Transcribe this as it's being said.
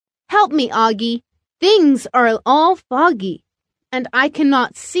Help me, Auggie. Things are all foggy, and I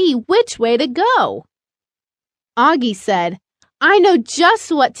cannot see which way to go." Auggie said, "I know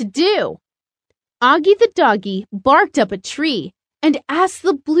just what to do." Auggie the doggie barked up a tree and asked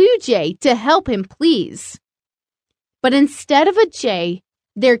the blue jay to help him please. But instead of a J,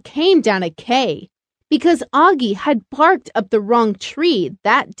 there came down a K, because Auggie had barked up the wrong tree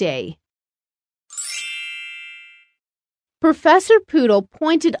that day. Professor Poodle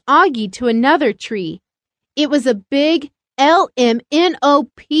pointed Auggie to another tree. It was a big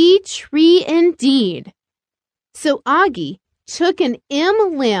LMNOP tree indeed. So Auggie took an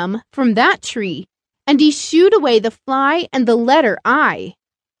M limb from that tree, and he shooed away the fly and the letter I.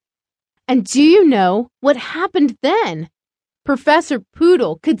 And do you know what happened then? Professor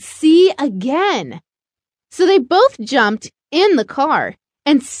Poodle could see again. So they both jumped in the car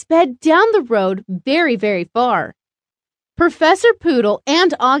and sped down the road very, very far. Professor Poodle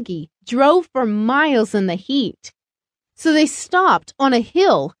and Auggie drove for miles in the heat. So they stopped on a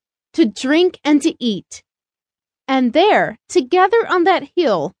hill to drink and to eat. And there, together on that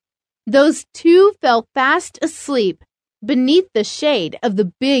hill, those two fell fast asleep beneath the shade of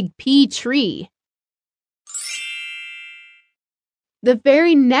the big pea tree. The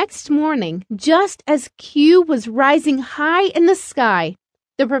very next morning, just as Q was rising high in the sky,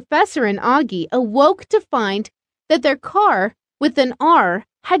 the professor and Auggie awoke to find that their car with an R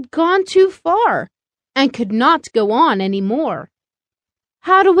had gone too far and could not go on any more.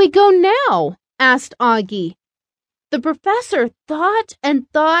 "How do we go now?" asked Auggie. The professor thought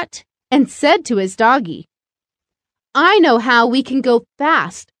and said to his doggie, "I know how we can go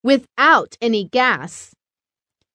fast without any gas."